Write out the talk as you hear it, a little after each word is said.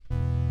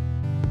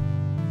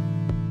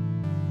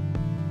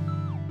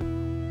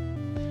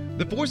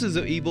The forces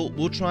of evil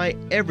will try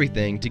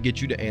everything to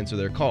get you to answer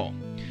their call.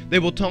 They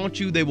will taunt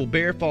you, they will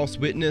bear false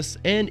witness,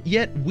 and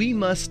yet we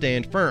must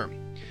stand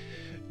firm.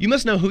 You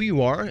must know who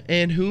you are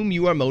and whom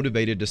you are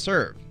motivated to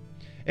serve.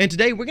 And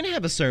today we're going to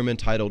have a sermon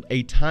titled,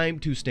 A Time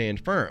to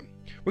Stand Firm.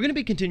 We're going to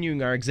be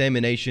continuing our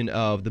examination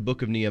of the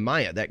book of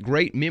Nehemiah, that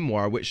great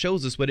memoir which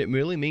shows us what it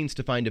really means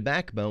to find a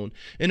backbone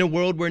in a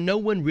world where no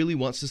one really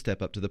wants to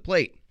step up to the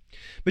plate.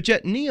 But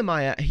yet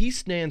Nehemiah, he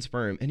stands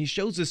firm, and he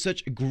shows us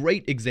such a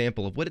great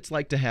example of what it's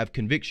like to have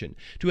conviction,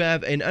 to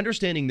have an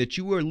understanding that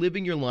you are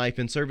living your life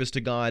in service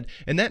to God,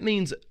 and that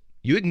means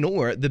you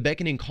ignore the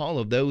beckoning call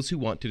of those who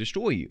want to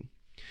destroy you.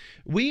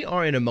 We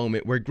are in a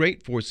moment where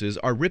great forces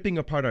are ripping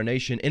apart our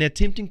nation and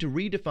attempting to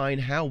redefine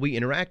how we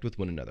interact with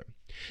one another.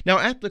 Now,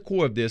 at the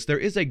core of this, there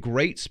is a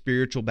great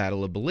spiritual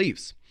battle of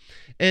beliefs.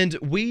 And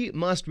we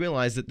must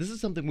realize that this is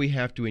something we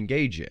have to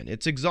engage in.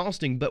 It's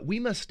exhausting, but we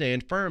must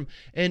stand firm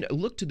and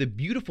look to the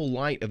beautiful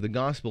light of the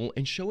gospel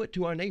and show it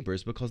to our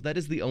neighbors, because that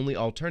is the only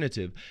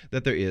alternative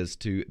that there is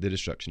to the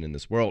destruction in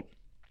this world.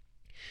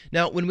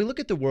 Now, when we look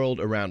at the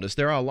world around us,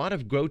 there are a lot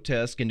of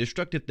grotesque and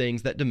destructive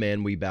things that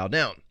demand we bow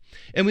down.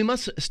 And we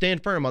must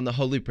stand firm on the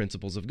holy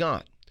principles of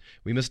God.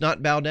 We must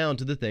not bow down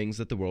to the things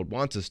that the world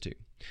wants us to.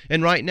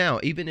 And right now,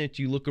 even if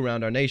you look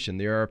around our nation,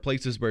 there are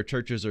places where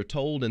churches are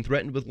told and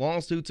threatened with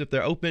lawsuits if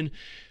they're open.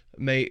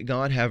 May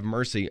God have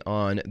mercy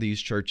on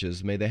these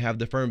churches. May they have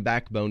the firm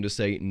backbone to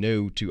say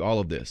no to all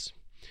of this.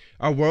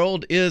 Our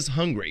world is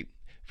hungry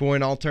for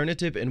an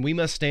alternative, and we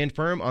must stand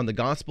firm on the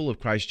gospel of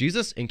Christ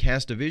Jesus and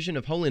cast a vision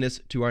of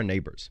holiness to our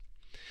neighbors.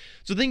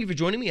 So thank you for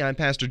joining me. I'm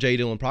Pastor J.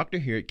 Dylan Proctor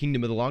here at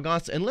Kingdom of the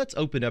Logos, and let's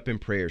open up in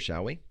prayer,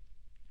 shall we?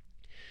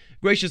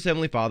 Gracious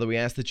Heavenly Father, we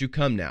ask that you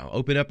come now.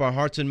 Open up our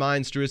hearts and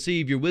minds to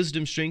receive your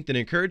wisdom, strength, and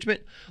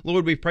encouragement.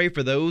 Lord, we pray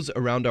for those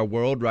around our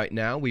world right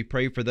now. We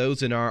pray for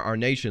those in our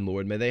nation,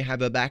 Lord. May they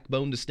have a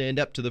backbone to stand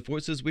up to the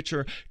forces which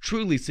are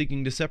truly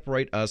seeking to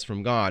separate us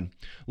from God.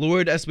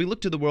 Lord, as we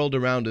look to the world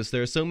around us,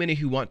 there are so many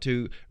who want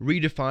to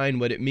redefine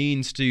what it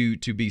means to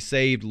be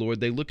saved, Lord.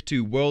 They look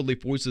to worldly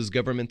forces,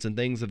 governments, and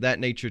things of that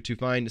nature to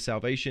find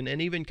salvation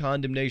and even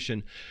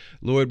condemnation.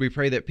 Lord, we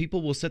pray that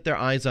people will set their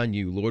eyes on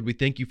you. Lord, we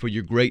thank you for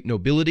your great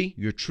nobility,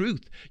 your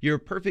truth, your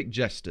perfect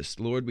justice.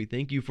 Lord, we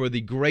thank you for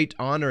the great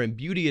honor and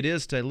beauty it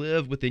is to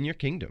live within your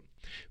kingdom.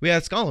 We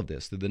ask all of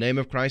this through the name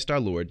of Christ our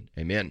Lord.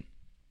 Amen.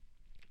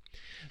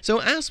 So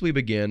as we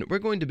begin, we're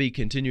going to be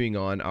continuing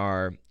on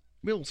our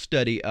real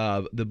study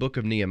of the book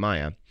of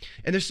Nehemiah.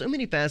 And there's so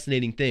many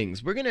fascinating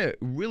things. We're going to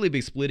really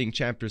be splitting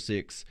chapter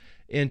 6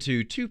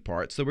 into two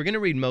parts. So we're going to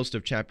read most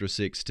of chapter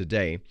 6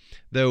 today,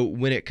 though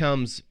when it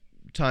comes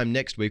time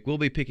next week, we'll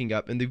be picking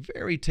up in the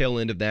very tail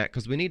end of that,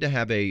 because we need to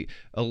have a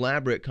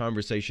elaborate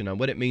conversation on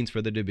what it means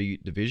for there to be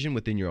division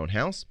within your own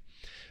house.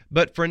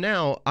 But for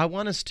now, I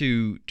want us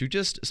to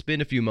just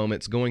spend a few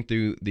moments going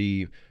through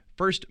the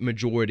first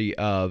majority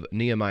of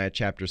Nehemiah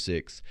chapter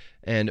 6.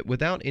 And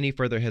without any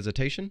further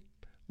hesitation,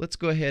 let's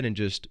go ahead and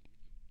just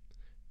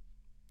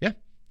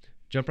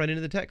jump right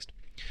into the text.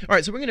 All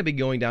right, so we're going to be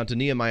going down to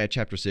Nehemiah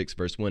chapter 6,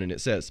 verse 1, and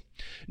it says,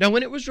 Now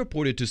when it was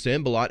reported to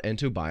Sanballat and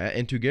Tobiah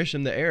and to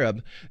Geshem the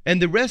Arab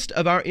and the rest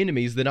of our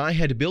enemies that I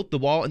had built the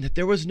wall and that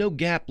there was no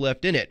gap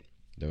left in it,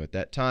 though at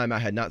that time I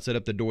had not set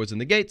up the doors and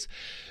the gates,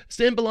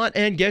 Sanballat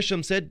and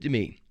Geshem said to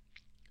me,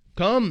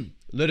 Come,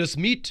 let us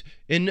meet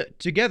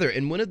together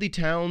in one of the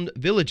town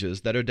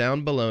villages that are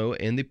down below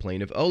in the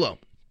plain of Olo.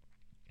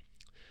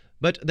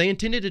 But they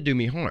intended to do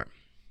me harm.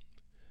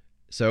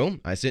 So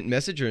I sent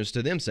messengers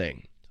to them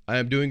saying, I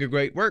am doing a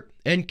great work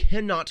and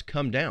cannot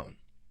come down.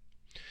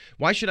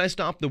 Why should I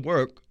stop the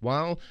work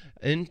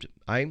and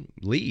I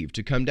leave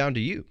to come down to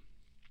you?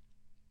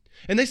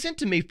 And they sent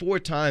to me 4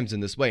 times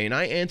in this way, and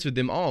I answered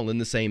them all in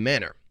the same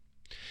manner.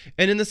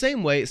 And in the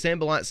same way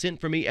Sanballat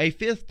sent for me a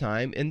 5th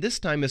time, and this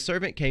time his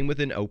servant came with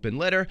an open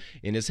letter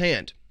in his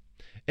hand.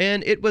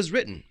 And it was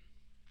written,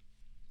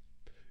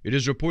 It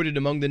is reported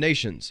among the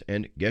nations,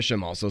 and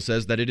Geshem also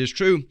says that it is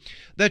true,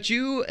 that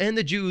you and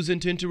the Jews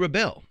intend to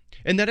rebel,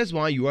 and that is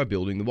why you are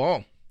building the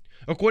wall.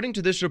 According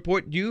to this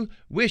report, you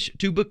wish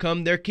to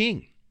become their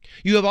king.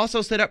 You have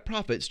also set up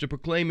prophets to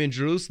proclaim in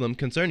Jerusalem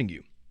concerning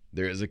you,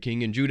 There is a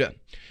king in Judah.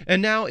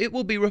 And now it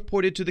will be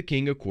reported to the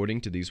king according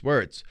to these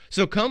words.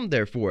 So come,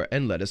 therefore,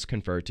 and let us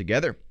confer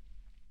together.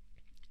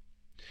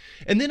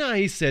 And then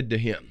I said to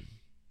him,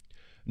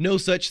 No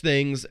such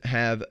things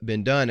have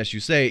been done, as you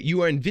say.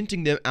 You are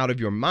inventing them out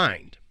of your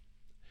mind.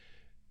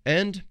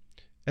 And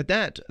at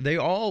that, they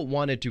all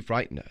wanted to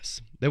frighten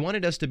us. They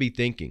wanted us to be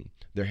thinking,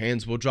 Their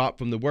hands will drop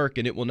from the work,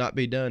 and it will not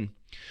be done.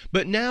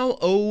 But now,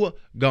 O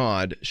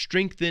God,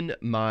 strengthen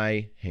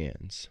my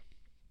hands.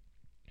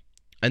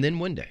 And then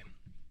one day,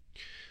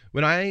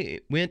 when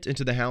I went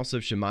into the house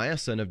of Shemaiah,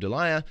 son of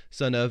Delaiah,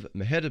 son of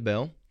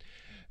Mehetabel,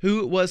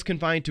 who was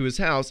confined to his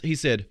house, he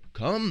said,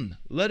 Come,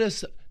 let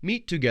us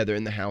meet together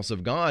in the house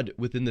of God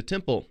within the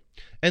temple,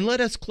 and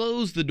let us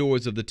close the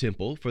doors of the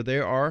temple, for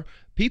there are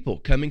people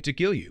coming to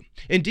kill you.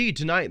 Indeed,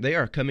 tonight they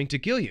are coming to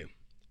kill you.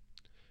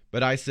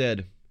 But I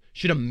said,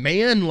 Should a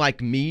man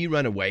like me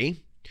run away?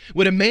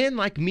 Would a man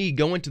like me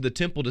go into the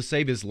temple to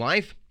save his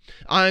life?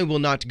 I will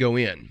not go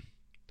in.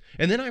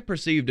 And then I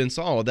perceived and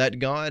saw that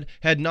God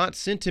had not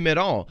sent him at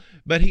all,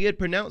 but he had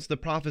pronounced the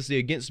prophecy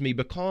against me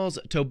because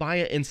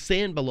Tobiah and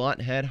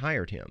Sanballat had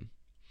hired him.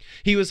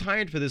 He was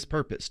hired for this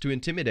purpose, to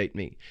intimidate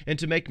me and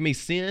to make me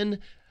sin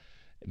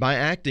by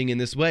acting in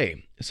this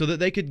way, so that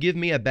they could give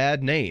me a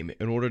bad name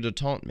in order to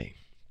taunt me.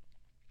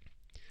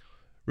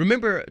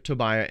 Remember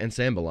Tobiah and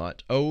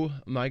Sanballat, O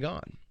my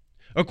God,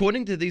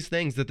 according to these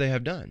things that they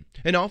have done,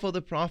 and also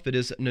the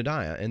prophetess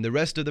Noadiah and the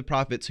rest of the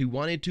prophets who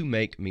wanted to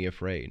make me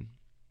afraid.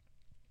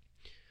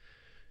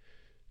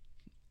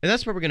 And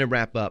that's where we're going to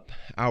wrap up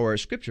our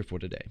scripture for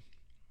today.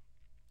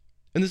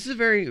 And this is a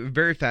very,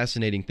 very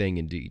fascinating thing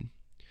indeed,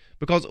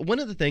 because one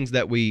of the things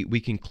that we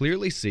can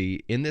clearly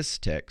see in this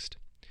text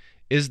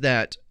is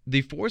that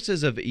the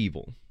forces of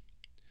evil,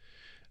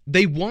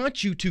 they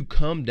want you to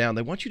come down.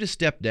 They want you to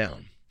step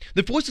down.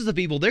 The forces of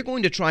evil, they're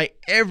going to try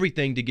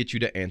everything to get you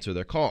to answer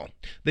their call.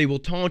 They will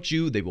taunt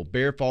you. They will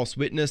bear false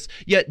witness.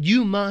 Yet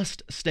you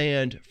must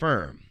stand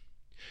firm.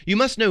 You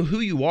must know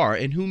who you are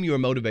and whom you are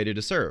motivated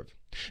to serve.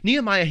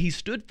 Nehemiah, he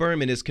stood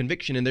firm in his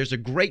conviction, and there's a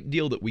great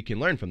deal that we can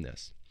learn from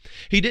this.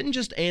 He didn't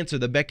just answer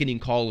the beckoning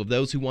call of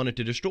those who wanted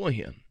to destroy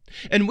him.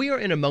 And we are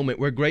in a moment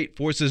where great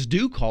forces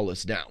do call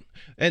us down.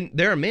 And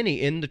there are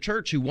many in the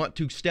church who want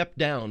to step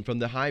down from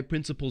the high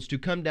principles to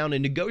come down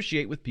and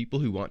negotiate with people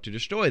who want to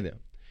destroy them.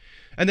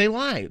 And they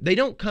lie. They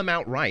don't come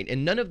out right.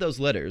 And none of those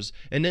letters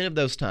and none of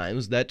those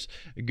times that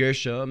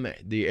Gershom,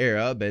 the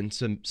Arab, and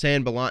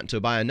Sanballat and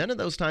Tobiah, none of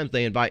those times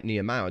they invite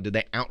Nehemiah did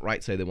they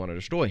outright say they want to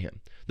destroy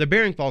him. They're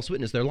bearing false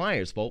witness. They're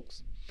liars,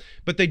 folks.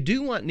 But they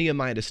do want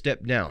Nehemiah to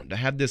step down, to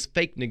have this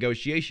fake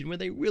negotiation where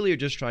they really are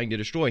just trying to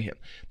destroy him.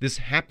 This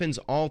happens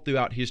all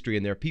throughout history,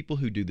 and there are people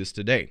who do this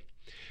today.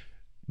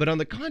 But on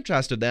the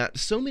contrast of that,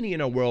 so many in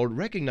our world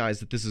recognize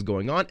that this is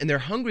going on, and they're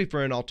hungry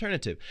for an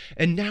alternative.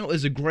 And now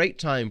is a great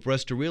time for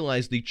us to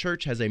realize the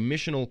church has a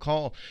missional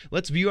call.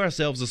 Let's view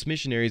ourselves as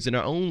missionaries in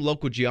our own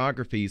local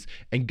geographies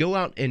and go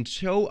out and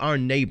show our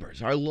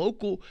neighbors, our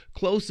local,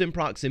 close in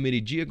proximity,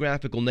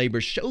 geographical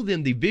neighbors, show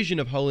them the vision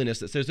of holiness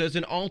that says there's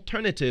an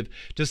alternative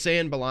to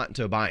Sanballat and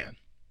Tobiah.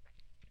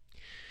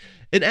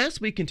 And as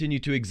we continue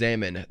to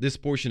examine this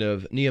portion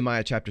of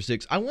Nehemiah chapter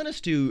 6, I want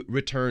us to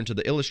return to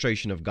the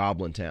illustration of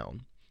Goblin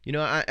Town. You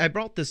know, I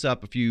brought this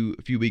up a few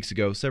weeks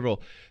ago,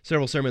 several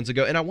sermons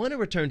ago, and I want to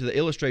return to the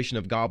illustration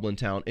of Goblin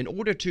Town in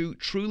order to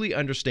truly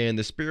understand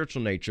the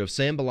spiritual nature of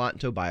Sanballat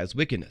and Tobiah's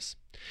wickedness.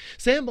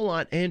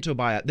 Sanballat and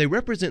Tobiah, they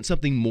represent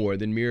something more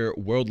than mere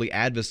worldly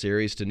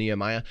adversaries to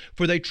Nehemiah,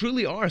 for they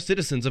truly are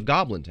citizens of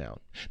Goblin Town,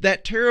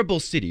 that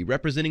terrible city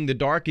representing the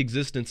dark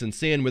existence and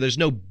sin where there's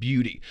no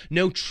beauty,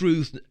 no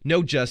truth,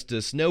 no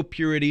justice, no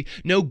purity,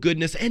 no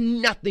goodness,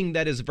 and nothing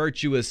that is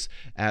virtuous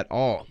at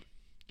all.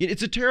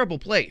 It's a terrible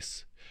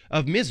place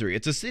of misery.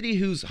 It's a city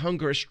whose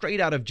hunger is straight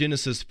out of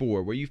Genesis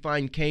 4, where you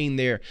find Cain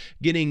there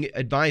getting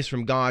advice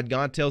from God.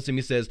 God tells him,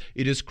 he says,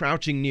 it is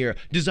crouching near,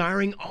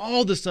 desiring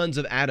all the sons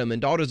of Adam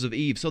and daughters of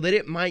Eve so that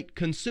it might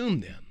consume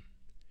them.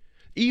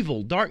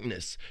 Evil,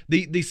 darkness,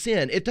 the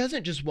sin, it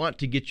doesn't just want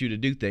to get you to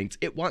do things,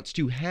 it wants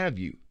to have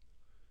you.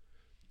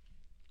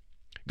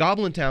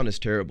 Goblin Town is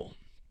terrible,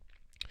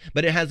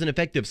 but it has an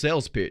effective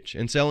sales pitch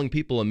in selling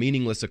people a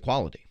meaningless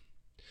equality.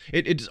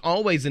 It's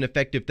always an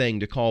effective thing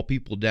to call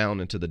people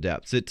down into the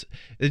depths.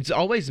 It's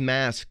always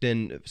masked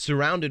and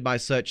surrounded by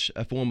such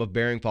a form of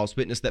bearing false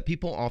witness that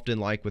people often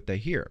like what they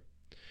hear.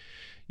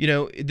 You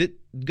know, the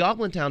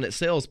Goblin Town, it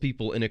sells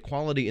people an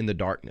equality in the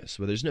darkness,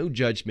 where there's no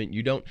judgment.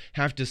 You don't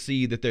have to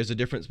see that there's a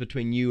difference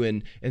between you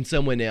and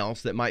someone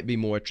else that might be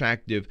more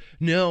attractive.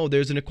 No,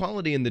 there's an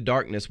equality in the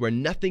darkness where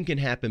nothing can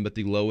happen but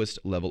the lowest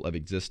level of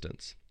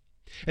existence.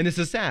 And this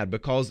is sad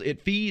because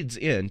it feeds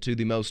into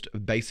the most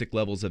basic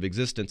levels of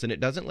existence, and it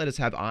doesn't let us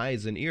have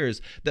eyes and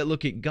ears that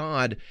look at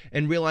God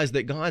and realize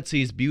that God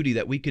sees beauty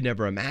that we could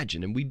never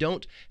imagine. And we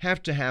don't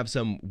have to have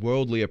some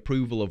worldly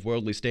approval of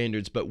worldly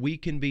standards, but we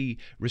can be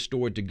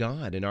restored to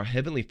God, and our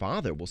Heavenly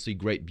Father will see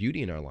great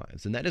beauty in our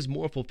lives, and that is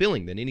more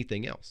fulfilling than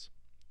anything else.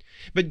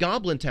 But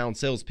Goblin Town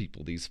sells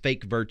people these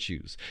fake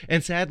virtues,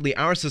 and sadly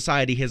our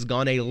society has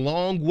gone a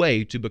long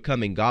way to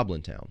becoming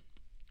Goblin Town.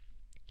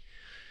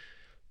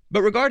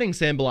 But regarding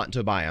Sanballat and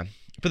Tobiah,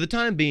 for the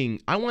time being,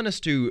 I want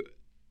us to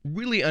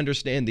really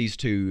understand these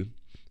two,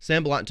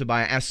 Sanballat and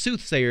Tobiah, as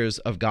soothsayers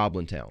of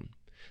Goblin Town.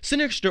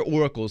 Sinister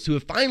oracles who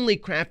have finely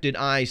crafted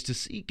eyes to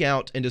seek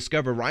out and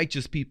discover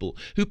righteous people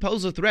who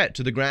pose a threat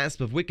to the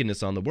grasp of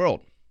wickedness on the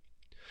world.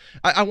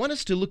 I want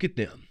us to look at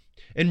them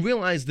and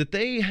realize that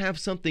they have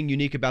something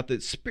unique about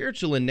the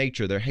spiritual in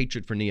nature, their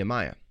hatred for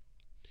Nehemiah.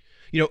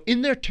 You know,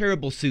 in their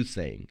terrible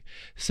soothsaying,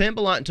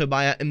 Sanballat and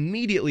Tobiah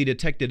immediately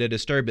detected a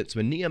disturbance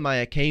when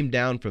Nehemiah came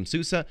down from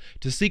Susa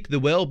to seek the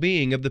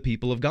well-being of the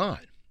people of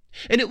God.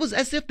 And it was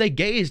as if they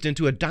gazed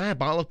into a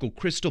diabolical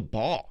crystal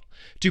ball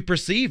to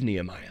perceive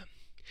Nehemiah.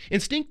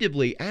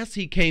 Instinctively, as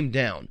he came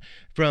down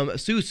from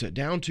Susa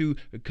down to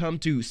come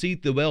to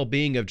seek the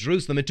well-being of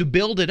Jerusalem and to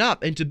build it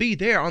up and to be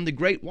there on the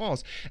great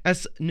walls,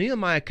 as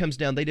Nehemiah comes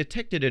down, they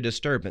detected a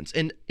disturbance,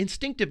 and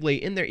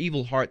instinctively in their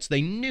evil hearts,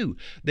 they knew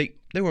they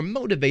were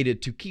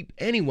motivated to keep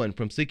anyone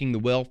from seeking the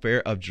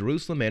welfare of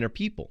Jerusalem and her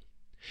people.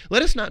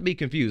 Let us not be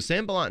confused.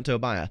 Sanballat and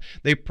Tobiah,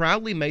 they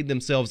proudly made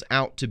themselves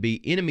out to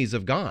be enemies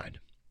of God.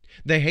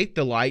 They hate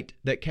the light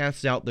that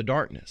casts out the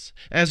darkness,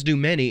 as do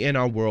many in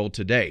our world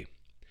today.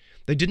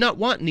 They did not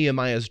want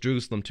Nehemiah's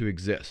Jerusalem to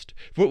exist,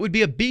 for it would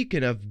be a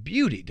beacon of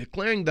beauty,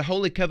 declaring the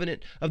holy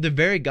covenant of the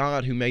very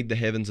God who made the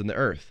heavens and the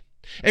earth.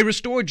 A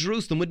restored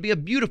Jerusalem would be a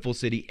beautiful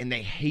city, and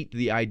they hate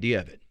the idea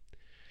of it.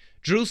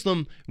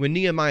 Jerusalem, when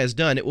Nehemiah is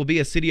done, it will be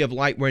a city of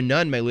light where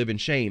none may live in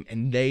shame,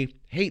 and they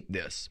hate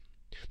this.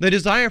 They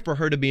desire for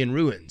her to be in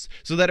ruins,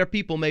 so that her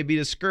people may be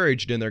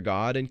discouraged in their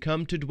God and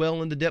come to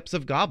dwell in the depths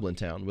of Goblin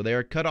Town, where they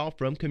are cut off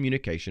from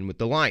communication with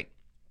the light.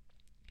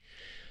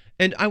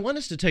 And I want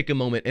us to take a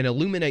moment and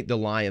illuminate the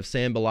lie of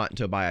Sanballat and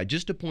Tobiah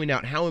just to point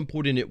out how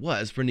important it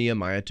was for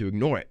Nehemiah to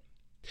ignore it.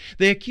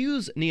 They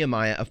accuse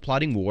Nehemiah of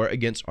plotting war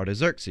against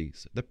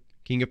Artaxerxes, the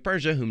king of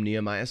Persia, whom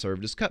Nehemiah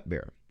served as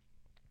cupbearer.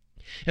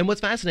 And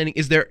what's fascinating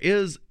is there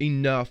is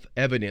enough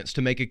evidence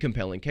to make a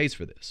compelling case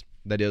for this.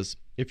 That is,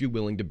 if you're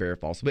willing to bear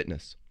false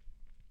witness.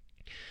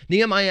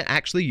 Nehemiah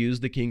actually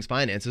used the king's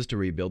finances to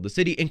rebuild the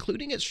city,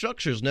 including its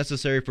structures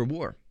necessary for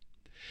war.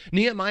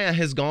 Nehemiah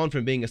has gone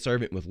from being a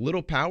servant with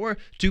little power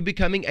to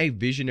becoming a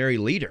visionary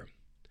leader.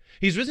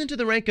 He's risen to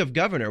the rank of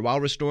governor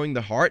while restoring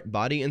the heart,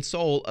 body, and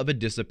soul of a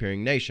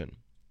disappearing nation.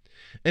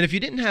 And if you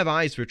didn't have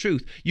eyes for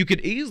truth, you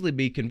could easily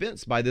be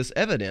convinced by this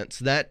evidence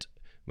that,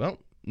 well,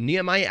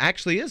 Nehemiah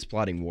actually is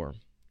plotting war.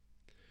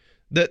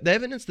 The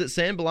evidence that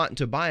Sanballat and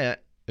Tobiah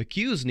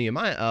accuse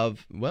Nehemiah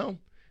of, well,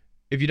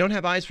 if you don't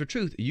have eyes for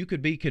truth, you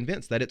could be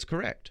convinced that it's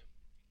correct.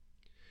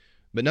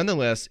 But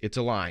nonetheless, it's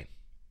a lie.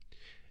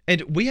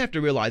 And we have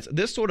to realize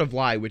this sort of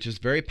lie, which is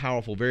very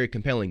powerful, very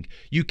compelling,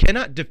 you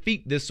cannot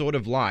defeat this sort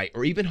of lie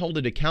or even hold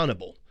it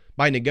accountable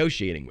by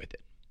negotiating with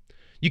it.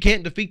 You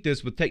can't defeat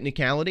this with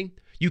technicality.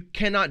 You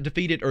cannot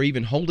defeat it or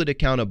even hold it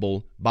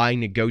accountable by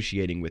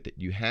negotiating with it.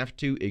 You have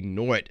to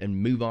ignore it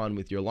and move on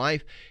with your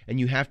life, and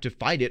you have to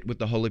fight it with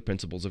the holy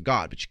principles of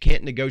God. But you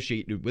can't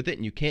negotiate with it,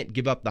 and you can't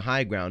give up the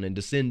high ground and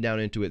descend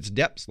down into its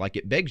depths like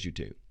it begs you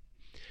to.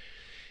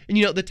 And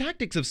you know, the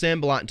tactics of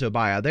Sanballat and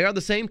Tobiah, they are the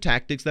same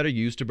tactics that are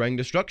used to bring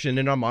destruction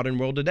in our modern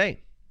world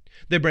today.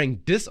 They bring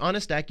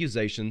dishonest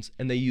accusations,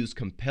 and they use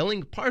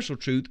compelling partial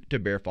truth to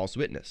bear false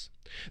witness.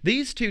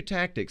 These two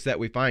tactics that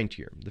we find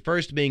here, the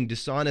first being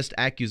dishonest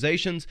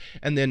accusations,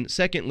 and then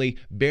secondly,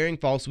 bearing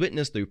false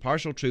witness through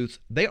partial truths,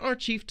 they are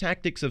chief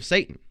tactics of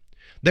Satan.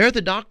 They're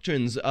the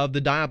doctrines of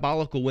the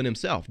diabolical one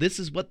himself. This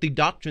is what the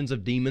doctrines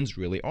of demons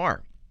really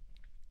are.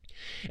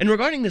 And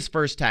regarding this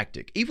first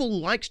tactic, evil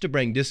likes to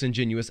bring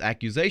disingenuous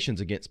accusations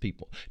against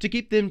people, to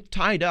keep them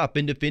tied up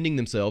in defending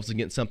themselves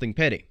against something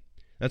petty.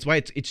 That's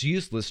why it's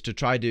useless to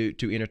try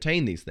to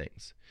entertain these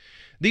things.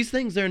 These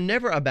things are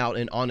never about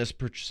an honest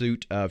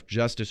pursuit of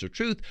justice or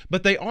truth,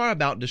 but they are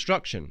about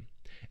destruction.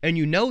 And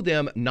you know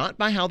them not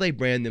by how they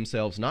brand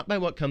themselves, not by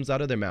what comes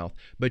out of their mouth,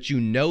 but you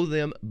know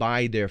them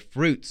by their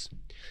fruits.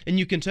 And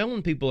you can tell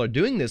when people are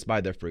doing this by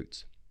their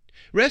fruits.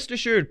 Rest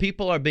assured,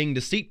 people are being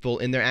deceitful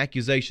in their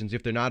accusations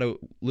if they're not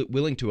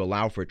willing to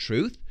allow for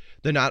truth,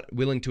 they're not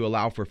willing to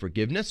allow for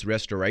forgiveness,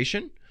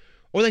 restoration,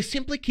 or they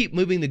simply keep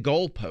moving the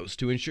goalpost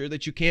to ensure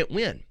that you can't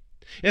win.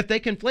 If they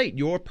conflate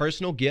your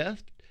personal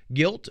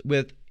guilt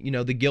with,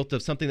 the guilt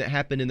of something that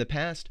happened in the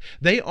past,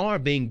 they are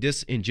being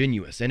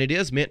disingenuous, and it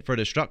is meant for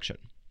destruction.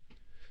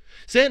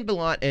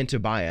 Sanballat and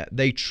Tobiah,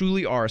 they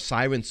truly are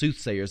siren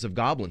soothsayers of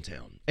Goblin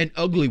Town, and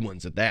ugly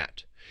ones at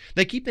that.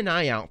 They keep an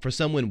eye out for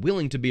someone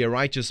willing to be a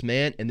righteous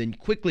man and then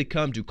quickly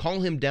come to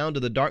call him down to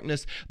the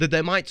darkness that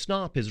they might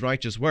stop his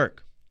righteous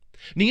work.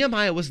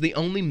 Nehemiah was the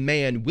only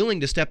man willing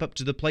to step up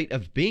to the plate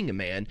of being a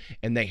man,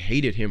 and they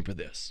hated him for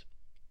this.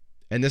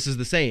 And this is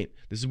the same.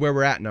 This is where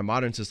we're at in our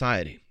modern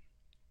society.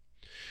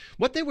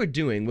 What they were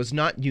doing was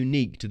not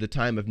unique to the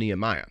time of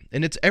Nehemiah,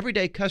 and it's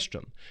everyday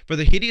custom for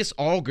the hideous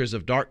augurs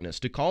of darkness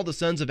to call the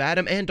sons of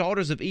Adam and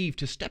daughters of Eve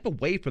to step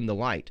away from the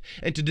light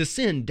and to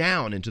descend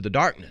down into the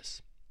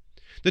darkness.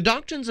 The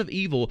doctrines of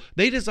evil,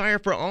 they desire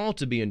for all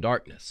to be in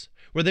darkness,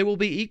 where they will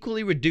be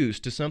equally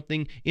reduced to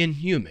something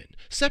inhuman,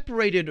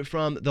 separated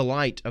from the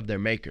light of their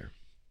Maker.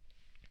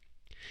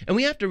 And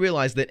we have to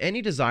realize that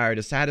any desire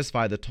to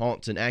satisfy the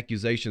taunts and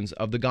accusations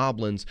of the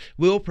goblins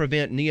will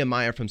prevent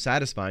Nehemiah from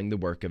satisfying the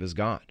work of his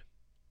God.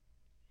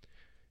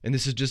 And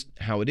this is just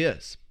how it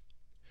is.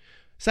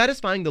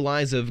 Satisfying the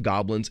lies of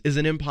goblins is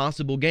an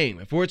impossible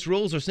game, for its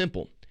rules are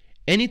simple.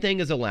 Anything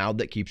is allowed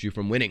that keeps you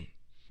from winning.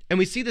 And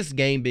we see this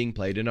game being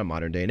played in our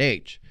modern day and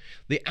age.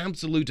 The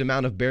absolute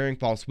amount of bearing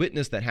false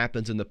witness that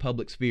happens in the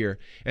public sphere,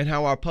 and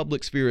how our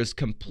public sphere is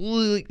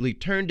completely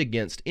turned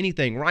against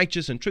anything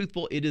righteous and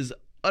truthful, it is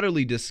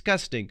utterly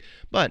disgusting.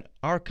 But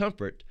our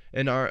comfort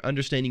and our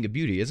understanding of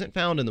beauty isn't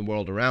found in the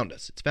world around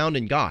us. It's found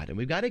in God. And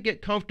we've got to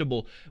get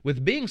comfortable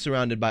with being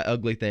surrounded by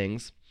ugly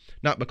things,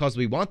 not because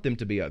we want them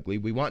to be ugly.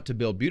 We want to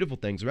build beautiful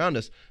things around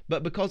us,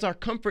 but because our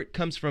comfort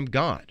comes from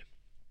God.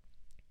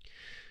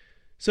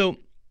 So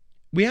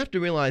we have to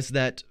realize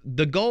that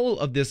the goal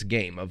of this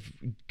game of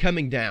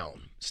coming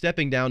down,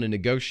 stepping down and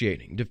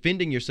negotiating,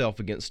 defending yourself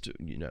against,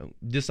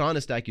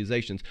 dishonest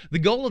accusations, the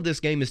goal of this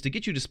game is to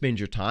get you to spend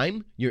your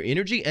time, your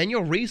energy, and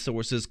your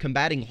resources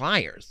combating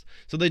liars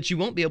so that you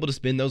won't be able to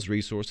spend those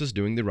resources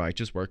doing the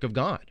righteous work of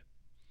God.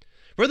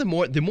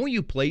 Furthermore, the more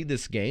you play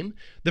this game,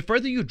 the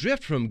further you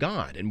drift from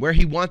God and where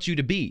He wants you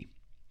to be.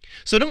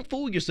 So don't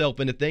fool yourself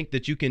into thinking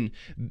that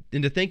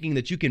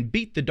you can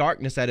beat the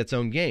darkness at its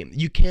own game.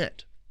 You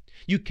can't.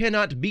 You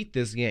cannot beat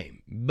this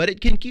game, but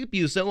it can keep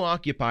you so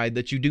occupied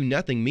that you do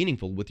nothing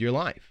meaningful with your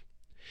life.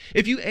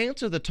 If you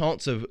answer the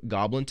taunts of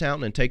Goblin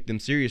Town and take them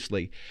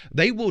seriously,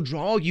 they will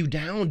draw you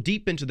down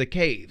deep into the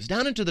caves,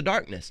 down into the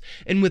darkness.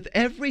 And with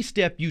every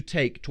step you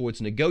take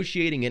towards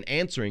negotiating and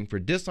answering for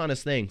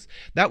dishonest things,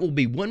 that will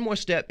be one more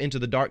step into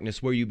the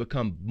darkness where you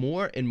become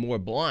more and more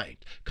blind,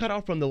 cut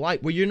off from the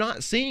light, where you're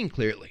not seeing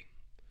clearly.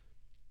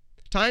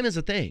 Time is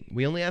a thing.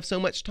 We only have so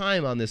much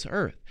time on this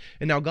earth.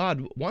 And now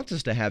God wants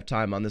us to have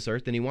time on this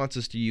earth, and He wants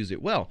us to use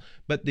it well.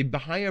 But the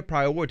higher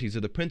priorities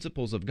are the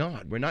principles of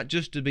God. We're not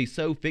just to be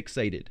so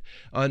fixated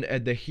on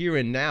the here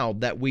and now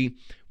that we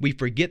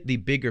forget the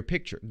bigger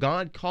picture.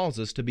 God calls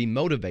us to be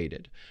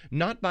motivated,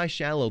 not by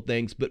shallow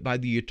things, but by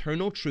the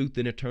eternal truth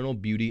and eternal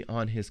beauty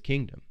on His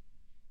kingdom.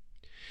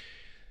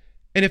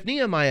 And if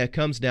Nehemiah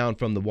comes down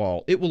from the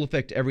wall, it will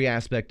affect every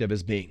aspect of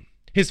his being.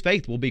 His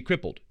faith will be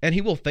crippled, and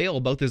he will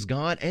fail both as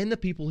God and the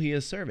people he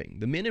is serving.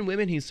 The men and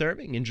women he's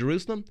serving in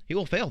Jerusalem, he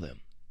will fail them.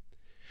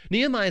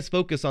 Nehemiah's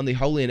focus on the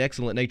holy and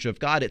excellent nature of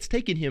God, it's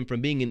taken him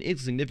from being an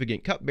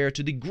insignificant cupbearer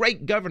to the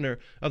great governor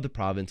of the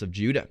province of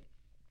Judah.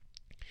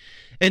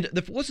 And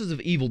the forces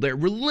of evil, they're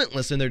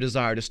relentless in their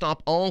desire to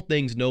stop all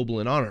things noble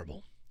and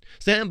honorable.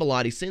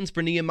 Sanballat, he sends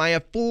for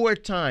Nehemiah 4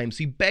 times.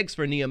 He begs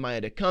for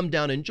Nehemiah to come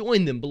down and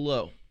join them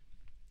below.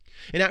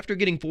 And after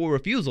getting 4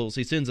 refusals,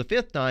 he sends a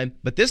 5th time,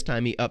 but this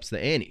time he ups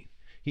the ante.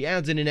 He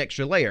adds in an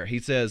extra layer. He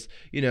says,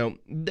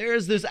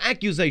 there's this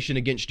accusation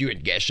against you,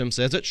 and Geshem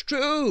says it's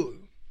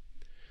true.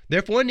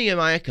 Therefore,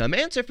 Nehemiah, come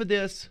answer for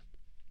this.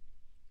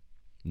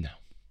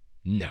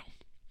 No,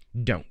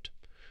 don't.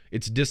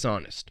 It's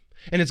dishonest.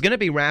 And it's going to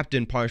be wrapped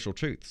in partial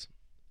truths.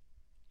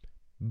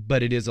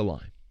 But it is a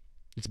lie.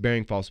 It's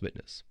bearing false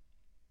witness.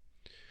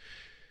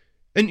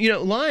 And,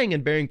 lying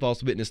and bearing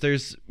false witness,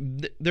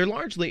 they're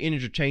largely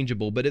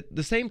interchangeable, but at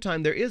the same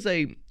time, there is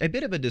a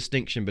bit of a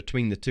distinction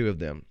between the two of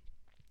them.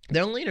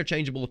 They're only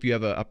interchangeable if you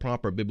have a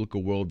proper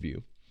biblical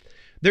worldview.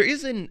 There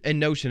is a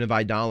notion of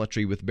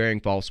idolatry with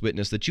bearing false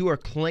witness, that you are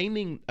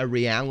claiming a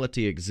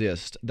reality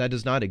exists that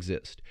does not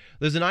exist.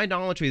 There's an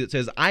idolatry that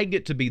says, I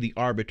get to be the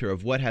arbiter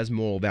of what has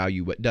moral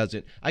value, what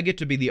doesn't. I get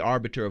to be the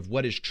arbiter of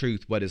what is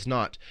truth, what is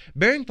not.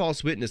 Bearing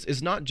false witness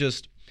is not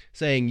just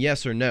saying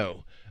yes or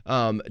no.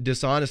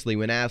 Dishonestly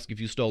when asked if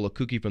you stole a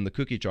cookie from the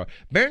cookie jar.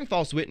 Bearing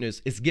false witness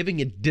is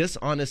giving a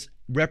dishonest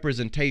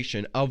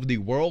representation of the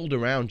world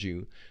around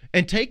you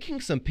and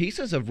taking some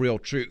pieces of real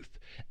truth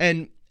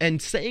and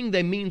saying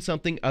they mean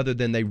something other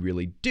than they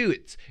really do.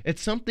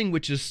 It's something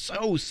which is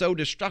so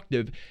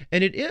destructive,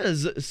 and it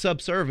is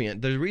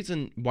subservient. The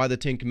reason why the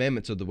 10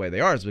 Commandments are the way they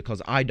are is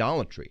because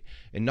idolatry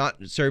and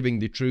not serving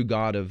the true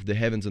God of the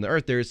heavens and the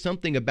earth, there is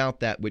something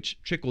about that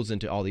which trickles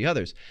into all the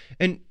others.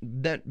 And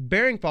that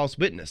bearing false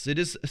witness, it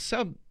is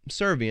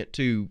subservient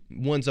to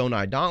one's own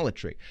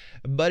idolatry,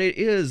 but it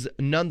is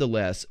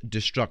nonetheless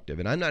destructive.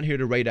 And I'm not here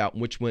to rate out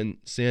which one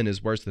sin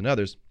is worse than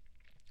others.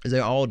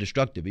 They're all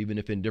destructive, even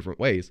if in different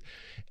ways,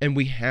 and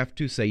we have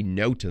to say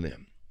no to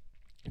them.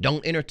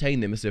 Don't entertain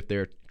them as if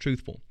they're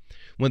truthful.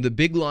 One of the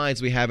big lies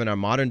we have in our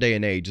modern day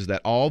and age is that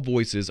all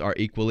voices are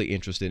equally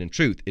interested in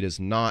truth. It is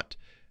not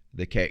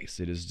the case.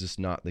 It is just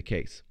not the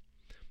case.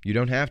 You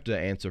don't have to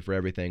answer for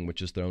everything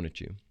which is thrown at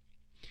you.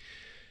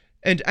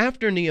 And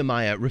after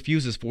Nehemiah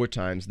refuses 4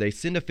 times, they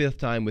send a 5th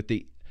time with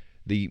the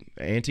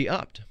ante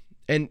upped.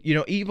 And,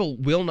 evil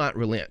will not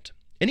relent.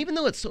 And even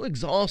though it's so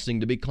exhausting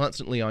to be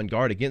constantly on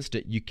guard against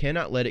it, you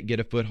cannot let it get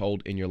a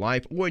foothold in your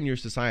life or in your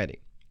society.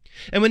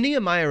 And when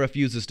Nehemiah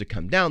refuses to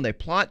come down, they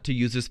plot to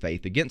use his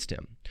faith against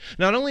him.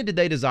 Not only did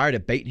they desire to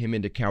bait him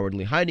into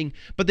cowardly hiding,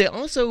 but they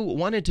also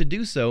wanted to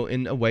do so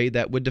in a way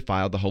that would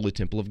defile the holy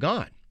temple of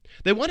God.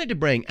 They wanted to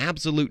bring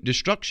absolute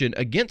destruction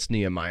against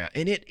Nehemiah,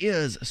 and it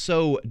is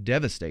so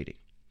devastating.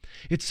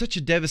 It's such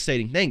a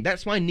devastating thing.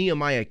 That's why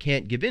Nehemiah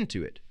can't give in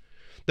to it.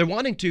 They're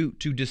wanting to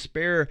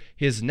despair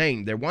his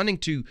name. They're wanting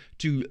to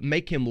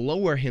make him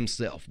lower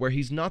himself where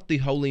he's not the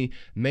holy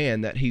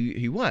man that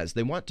he was.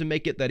 They want to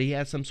make it that he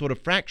has some sort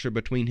of fracture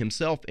between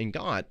himself and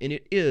God, and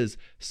it is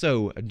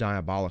so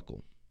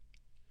diabolical.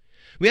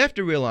 We have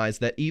to realize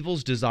that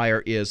evil's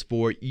desire is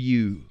for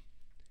you.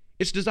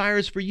 Its desire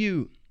is for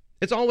you.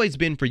 It's always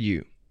been for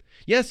you.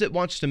 Yes, it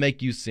wants to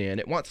make you sin.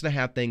 It wants to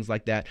have things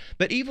like that.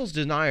 But evil's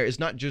desire is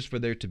not just for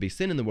there to be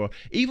sin in the world.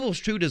 Evil's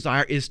true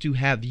desire is to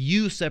have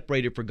you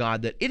separated from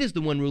God, that it is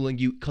the one ruling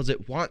you because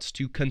it wants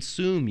to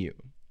consume you.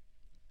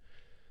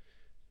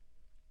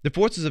 The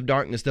forces of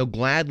darkness, they'll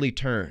gladly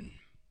turn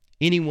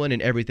anyone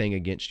and everything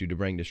against you to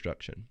bring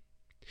destruction.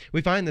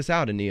 We find this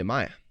out in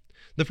Nehemiah.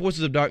 The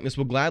forces of darkness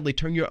will gladly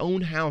turn your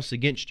own house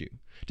against you,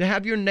 to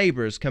have your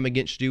neighbors come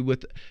against you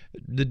with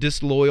the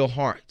disloyal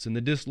hearts and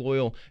the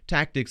disloyal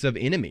tactics of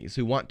enemies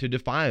who want to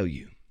defile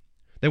you.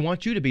 They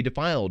want you to be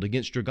defiled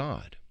against your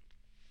God.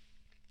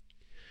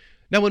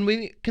 Now, when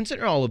we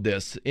consider all of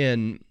this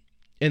in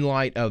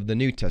light of the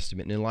New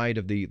Testament, in light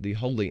of the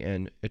holy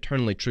and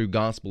eternally true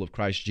gospel of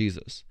Christ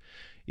Jesus,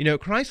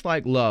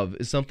 Christ-like love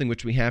is something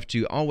which we have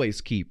to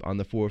always keep on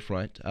the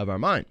forefront of our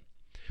mind.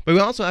 But we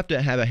also have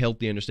to have a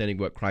healthy understanding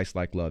of what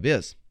Christ-like love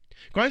is.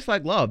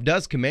 Christ-like love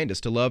does command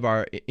us to love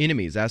our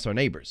enemies as our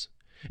neighbors.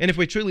 And if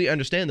we truly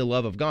understand the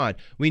love of God,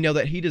 we know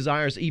that he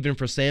desires even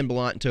for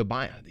Sanballat and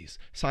Tobiah, these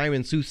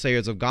siren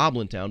soothsayers of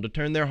Goblin Town, to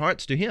turn their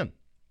hearts to him.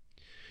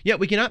 Yet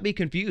we cannot be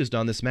confused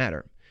on this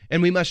matter,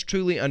 and we must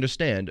truly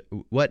understand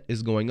what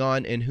is going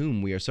on and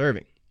whom we are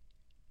serving.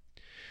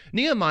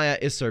 Nehemiah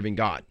is serving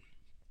God,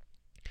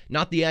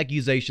 not the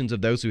accusations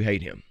of those who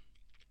hate him.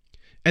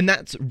 And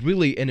that's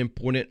really an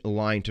important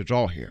line to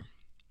draw here.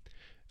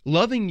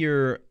 Loving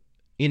your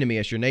enemy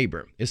as your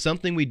neighbor is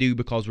something we do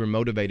because we're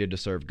motivated to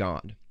serve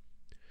God.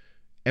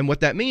 And what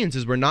that means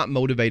is we're not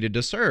motivated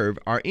to serve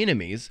our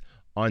enemies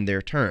on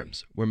their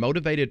terms. We're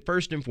motivated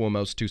first and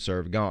foremost to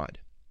serve God.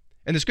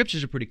 And the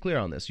scriptures are pretty clear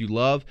on this. You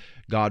love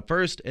God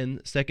first,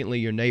 and secondly,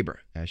 your neighbor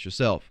as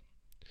yourself.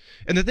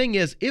 And the thing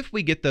is, if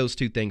we get those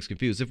two things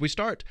confused, if we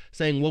start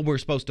saying, well, we're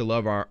supposed to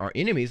love our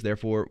enemies,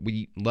 therefore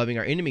loving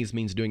our enemies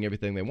means doing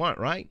everything they want,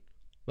 right?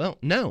 Well,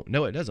 no,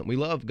 it doesn't. We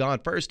love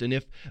God first, and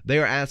if they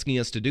are asking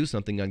us to do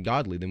something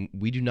ungodly, then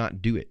we do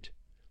not do it.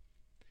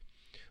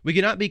 We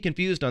cannot be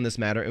confused on this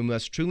matter, and we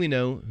must truly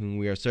know whom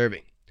we are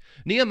serving.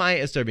 Nehemiah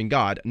is serving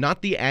God,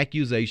 not the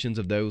accusations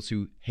of those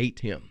who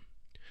hate him.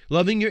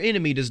 Loving your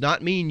enemy does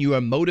not mean you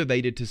are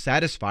motivated to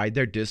satisfy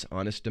their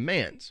dishonest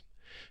demands.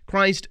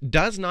 Christ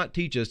does not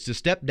teach us to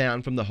step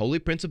down from the holy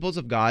principles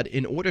of God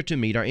in order to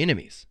meet our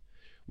enemies.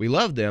 We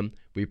love them,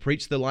 we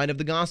preach the light of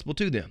the gospel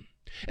to them,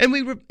 and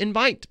we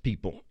invite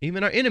people,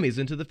 even our enemies,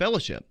 into the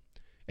fellowship.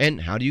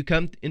 And how do you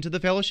come into the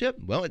fellowship?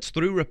 Well, it's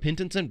through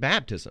repentance and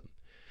baptism.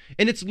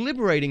 And it's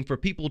liberating for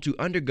people to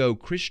undergo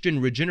Christian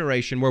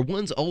regeneration where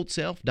one's old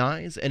self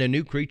dies and a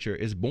new creature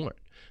is born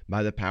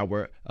by the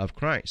power of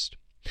Christ.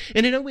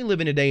 And I know we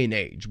live in a day and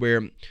age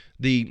where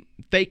the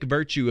fake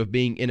virtue of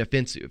being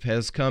inoffensive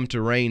has come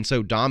to reign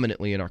so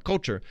dominantly in our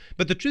culture,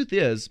 but the truth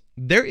is,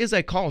 there is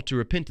a call to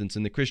repentance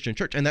in the Christian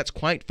church, and that's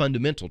quite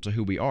fundamental to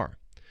who we are.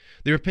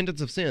 The repentance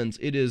of sins,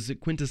 it is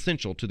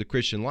quintessential to the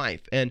Christian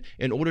life, and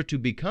in order to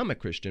become a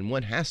Christian,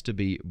 one has to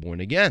be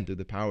born again through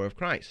the power of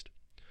Christ.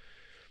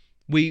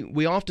 We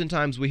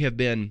oftentimes we have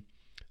been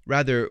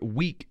rather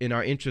weak in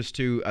our interest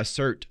to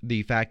assert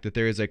the fact that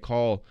there is a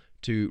call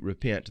to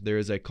repent, there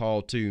is a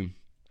call to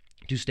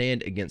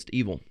stand against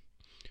evil.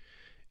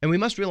 And we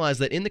must realize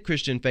that in the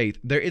Christian faith,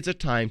 there is a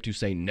time to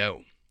say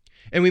no.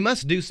 And we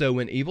must do so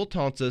when evil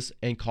taunts us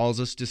and calls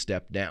us to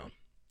step down.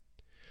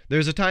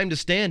 There's a time to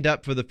stand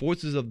up for the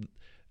forces of,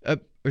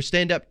 or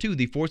stand up to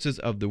the forces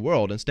of the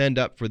world and stand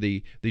up for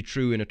the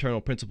true and eternal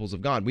principles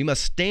of God. We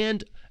must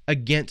stand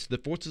against the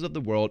forces of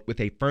the world with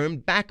a firm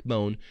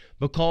backbone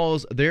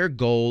because their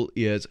goal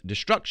is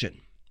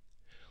destruction.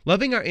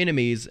 Loving our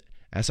enemies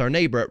as our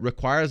neighbor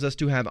requires us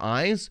to have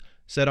eyes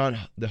set on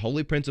the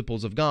holy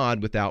principles of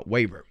God without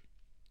waver.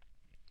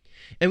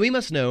 And we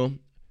must know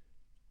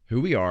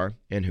who we are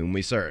and whom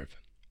we serve.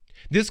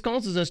 This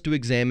causes us to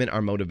examine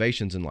our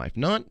motivations in life,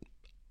 not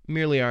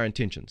merely our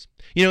intentions.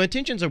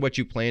 Intentions are what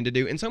you plan to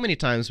do, and so many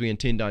times we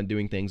intend on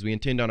doing things. We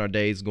intend on our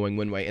days going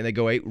one way, and they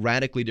go a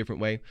radically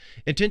different way.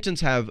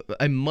 Intentions have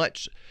a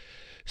much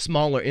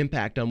smaller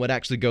impact on what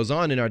actually goes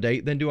on in our day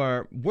than do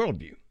our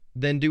worldview,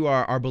 than do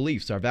our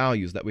beliefs, our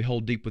values that we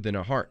hold deep within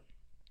our heart.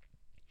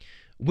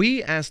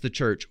 We, as the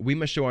church, we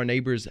must show our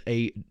neighbors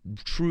a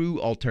true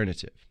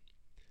alternative.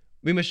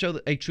 We must show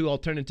a true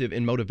alternative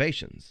in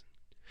motivations.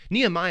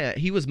 Nehemiah,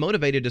 he was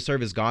motivated to serve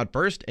his God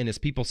first and his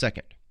people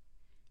second.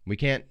 We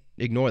can't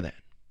ignore that.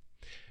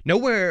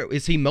 Nowhere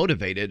is he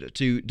motivated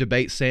to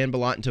debate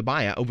Sanballat and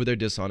Tobiah over their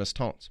dishonest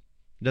taunts.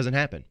 It doesn't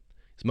happen.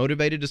 He's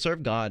motivated to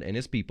serve God and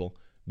his people,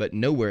 but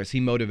nowhere is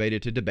he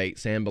motivated to debate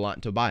Sanballat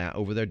and Tobiah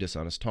over their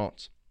dishonest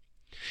taunts.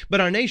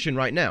 But our nation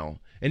right now,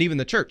 and even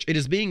the church, it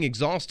is being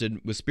exhausted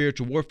with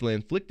spiritual warfare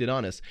inflicted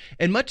on us.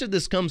 And much of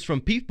this comes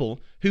from people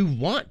who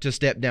want to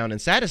step down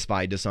and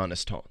satisfy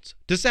dishonest taunts,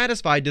 to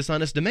satisfy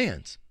dishonest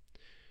demands.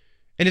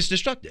 And it's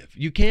destructive.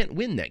 You can't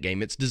win that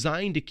game. It's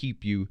designed to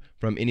keep you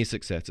from any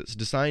success. It's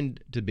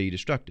designed to be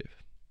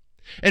destructive.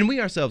 And we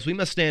ourselves, we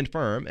must stand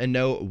firm and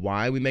know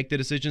why we make the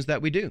decisions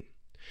that we do.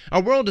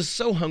 Our world is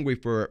so hungry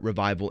for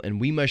revival, and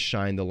we must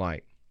shine the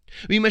light.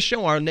 We must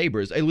show our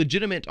neighbors a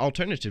legitimate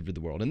alternative to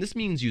the world, and this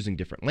means using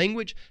different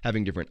language,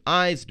 having different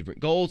eyes, different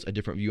goals, a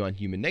different view on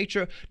human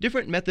nature,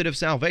 different method of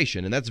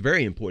salvation, and that's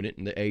very important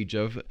in the age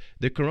of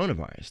the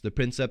coronavirus, the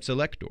princeps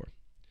elector.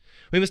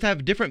 We must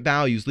have different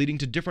values leading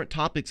to different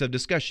topics of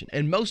discussion,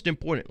 and most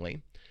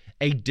importantly,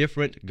 a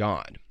different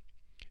God.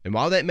 And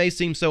while that may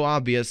seem so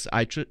obvious,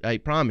 I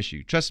promise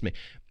you, trust me,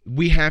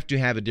 we have to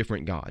have a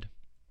different God.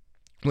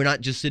 We're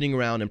not just sitting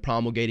around and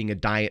promulgating a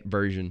diet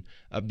version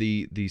of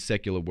the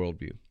secular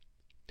worldview.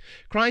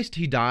 Christ,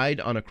 he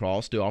died on a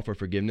cross to offer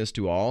forgiveness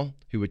to all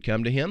who would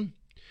come to him.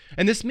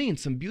 And this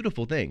means some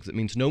beautiful things. It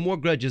means no more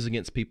grudges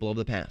against people of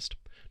the past.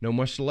 No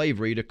more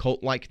slavery to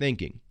cult-like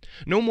thinking.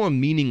 No more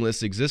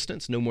meaningless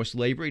existence. No more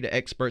slavery to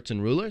experts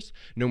and rulers.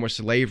 No more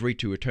slavery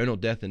to eternal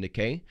death and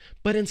decay.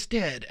 But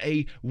instead,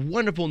 a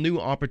wonderful new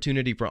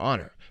opportunity for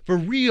honor, for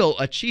real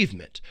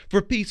achievement,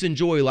 for peace and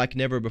joy like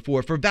never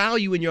before, for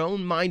value in your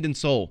own mind and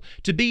soul,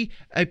 to be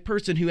a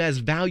person who has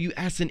value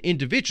as an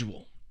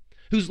individual,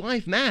 whose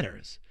life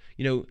matters.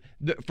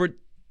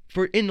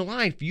 For in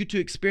life, you to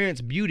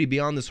experience beauty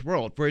beyond this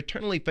world, for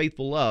eternally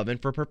faithful love,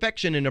 and for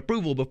perfection and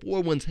approval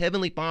before one's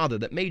heavenly Father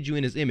that made you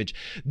in his image.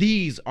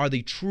 These are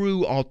the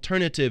true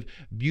alternative,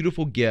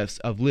 beautiful gifts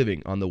of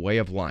living on the way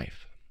of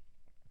life.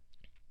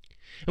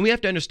 And we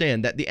have to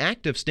understand that the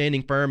act of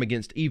standing firm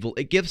against evil,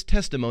 it gives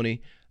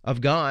testimony of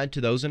God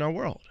to those in our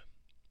world.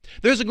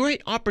 There's a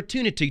great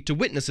opportunity to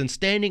witness in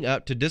standing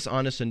up to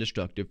dishonest and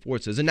destructive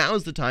forces, and now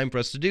is the time for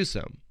us to do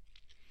so.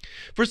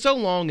 For so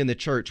long in the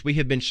church, we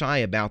have been shy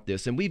about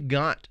this, and we've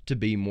got to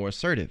be more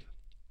assertive.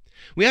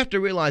 We have to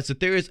realize that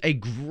there is a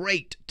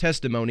great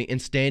testimony in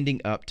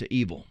standing up to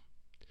evil.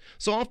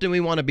 So often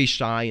we want to be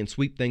shy and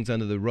sweep things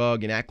under the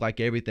rug and act like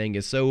everything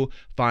is so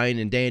fine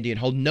and dandy and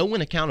hold no one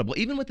accountable.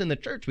 Even within the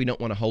church, we don't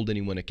want to hold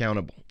anyone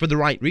accountable for the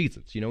right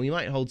reasons. We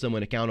might hold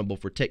someone accountable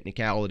for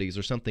technicalities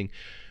or something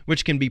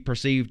which can be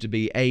perceived to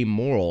be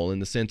amoral in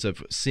the sense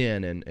of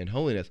sin and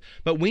holiness.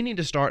 But we need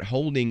to start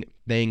holding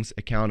things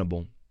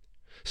accountable.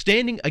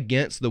 Standing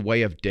against the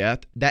way of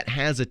death, that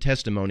has a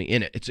testimony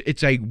in it.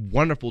 It's a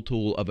wonderful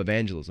tool of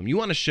evangelism. You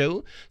want to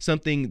show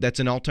something that's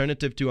an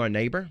alternative to our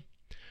neighbor?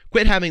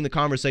 Quit having the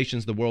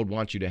conversations the world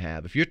wants you to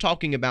have. If you're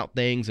talking about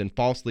things and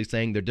falsely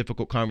saying they're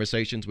difficult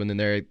conversations when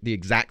they're the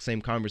exact same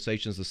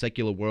conversations the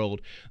secular world,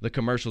 the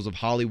commercials of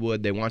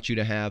Hollywood they want you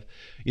to have,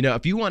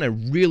 if you want to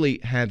really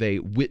have a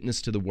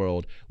witness to the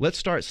world, let's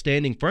start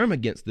standing firm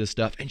against this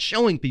stuff and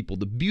showing people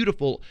the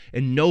beautiful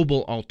and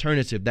noble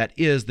alternative that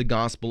is the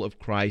gospel of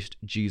Christ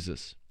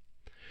Jesus.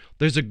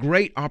 There's a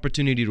great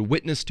opportunity to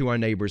witness to our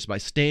neighbors by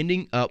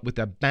standing up with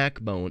a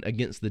backbone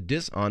against the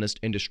dishonest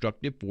and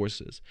destructive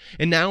forces.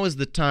 And now is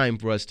the time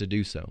for us to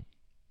do so.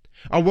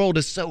 Our world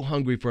is so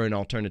hungry for an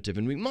alternative,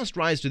 and we must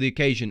rise to the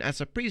occasion as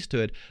a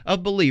priesthood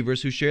of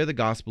believers who share the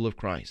gospel of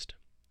Christ.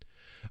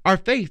 Our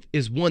faith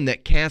is one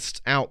that casts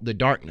out the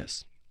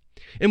darkness,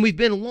 and we've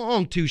been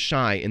long too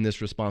shy in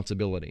this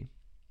responsibility.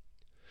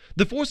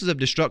 The forces of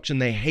destruction,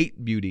 they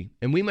hate beauty,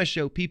 and we must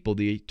show people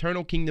the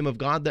eternal kingdom of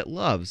God that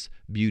loves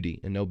beauty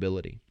and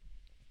nobility.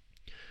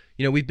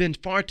 We've been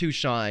far too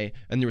shy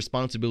in the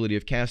responsibility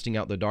of casting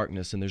out the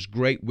darkness, and there's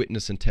great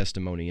witness and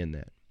testimony in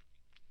that.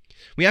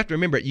 We have to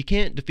remember, you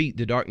can't defeat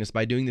the darkness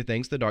by doing the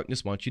things the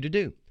darkness wants you to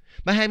do,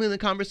 by having the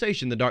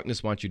conversation the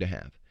darkness wants you to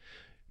have.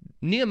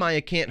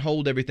 Nehemiah can't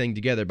hold everything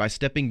together by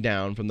stepping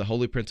down from the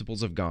holy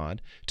principles of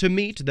God to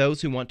meet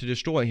those who want to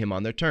destroy him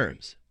on their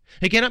terms.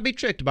 He cannot be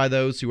tricked by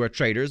those who are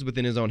traitors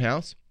within his own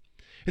house.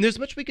 And there's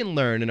much we can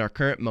learn in our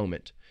current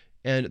moment,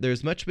 and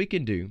there's much we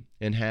can do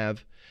and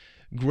have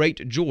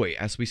great joy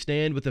as we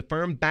stand with a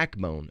firm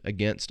backbone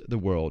against the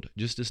world,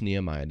 just as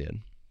Nehemiah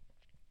did.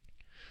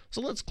 So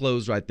let's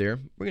close right there.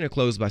 We're going to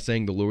close by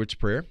saying the Lord's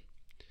Prayer.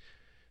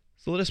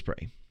 So let us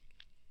pray.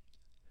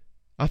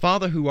 Our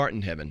Father who art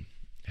in heaven,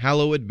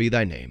 hallowed be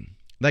thy name.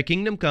 Thy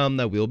kingdom come,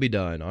 thy will be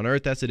done, on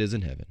earth as it is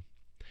in heaven.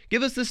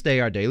 Give us this day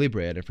our daily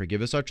bread, and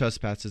forgive us our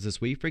trespasses as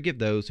we forgive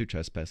those who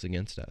trespass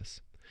against us.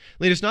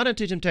 Lead us not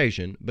into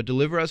temptation, but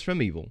deliver us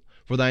from evil.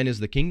 For thine is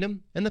the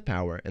kingdom, and the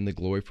power, and the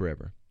glory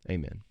forever.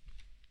 Amen.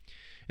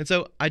 And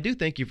so I do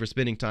thank you for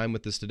spending time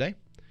with us today.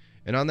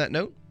 And on that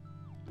note,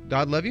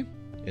 God love you,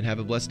 and have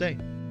a blessed day.